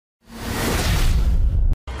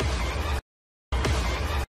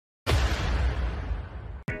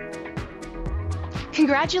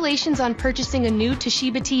Congratulations on purchasing a new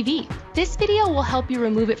Toshiba TV. This video will help you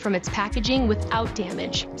remove it from its packaging without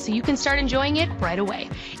damage, so you can start enjoying it right away.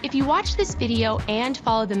 If you watch this video and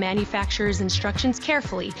follow the manufacturer's instructions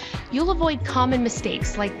carefully, you'll avoid common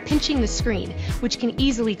mistakes like pinching the screen, which can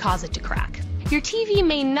easily cause it to crack. Your TV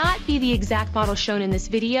may not be the exact model shown in this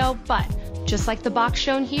video, but just like the box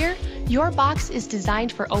shown here, your box is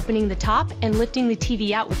designed for opening the top and lifting the TV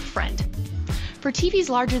out with a friend. For TVs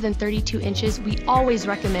larger than 32 inches, we always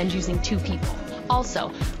recommend using 2 people.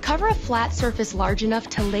 Also, cover a flat surface large enough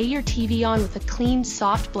to lay your TV on with a clean,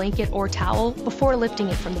 soft blanket or towel before lifting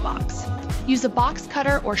it from the box. Use a box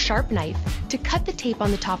cutter or sharp knife to cut the tape on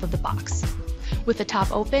the top of the box. With the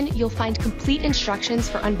top open, you'll find complete instructions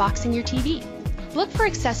for unboxing your TV. Look for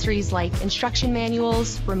accessories like instruction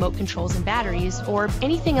manuals, remote controls and batteries, or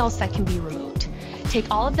anything else that can be removed. Take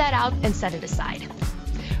all of that out and set it aside.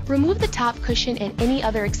 Remove the top cushion and any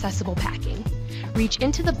other accessible packing. Reach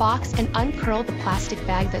into the box and uncurl the plastic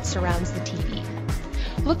bag that surrounds the TV.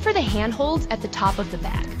 Look for the handholds at the top of the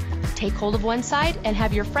bag. Take hold of one side and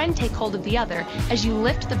have your friend take hold of the other as you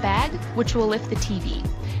lift the bag, which will lift the TV.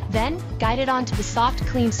 Then, guide it onto the soft,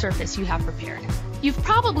 clean surface you have prepared. You've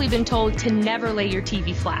probably been told to never lay your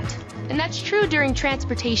TV flat, and that's true during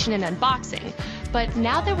transportation and unboxing, but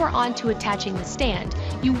now that we're on to attaching the stand,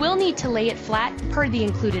 you will need to lay it flat per the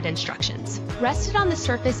included instructions. Rest it on the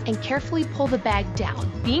surface and carefully pull the bag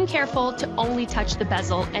down, being careful to only touch the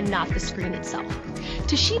bezel and not the screen itself.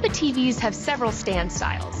 Toshiba TVs have several stand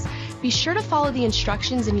styles. Be sure to follow the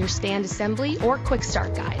instructions in your stand assembly or quick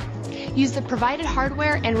start guide. Use the provided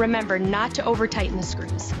hardware and remember not to over-tighten the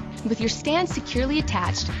screws. With your stand securely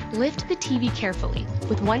attached, lift the TV carefully,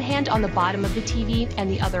 with one hand on the bottom of the TV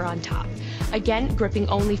and the other on top. Again, gripping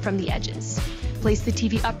only from the edges. Place the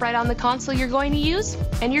TV upright on the console you're going to use,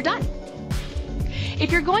 and you're done.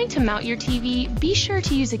 If you're going to mount your TV, be sure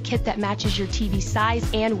to use a kit that matches your TV size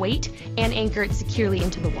and weight, and anchor it securely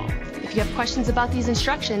into the wall. If you have questions about these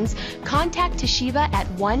instructions, contact Toshiba at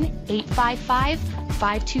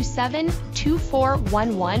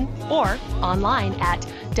 1-855-527-2411 or online at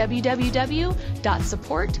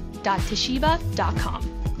www.support.toshiba.com.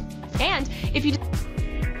 And if you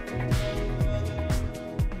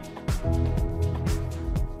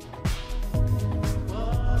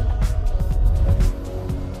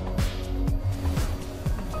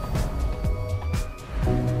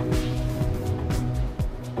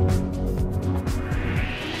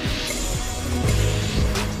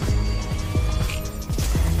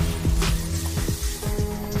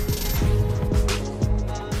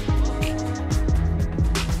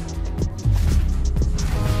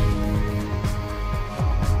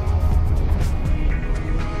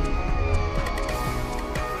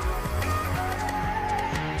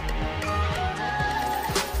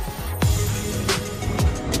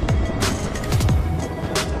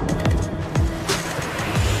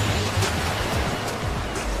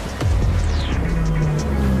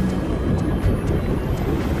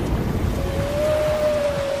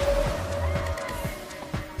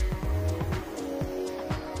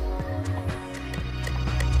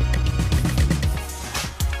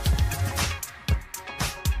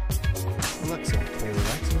Alexa,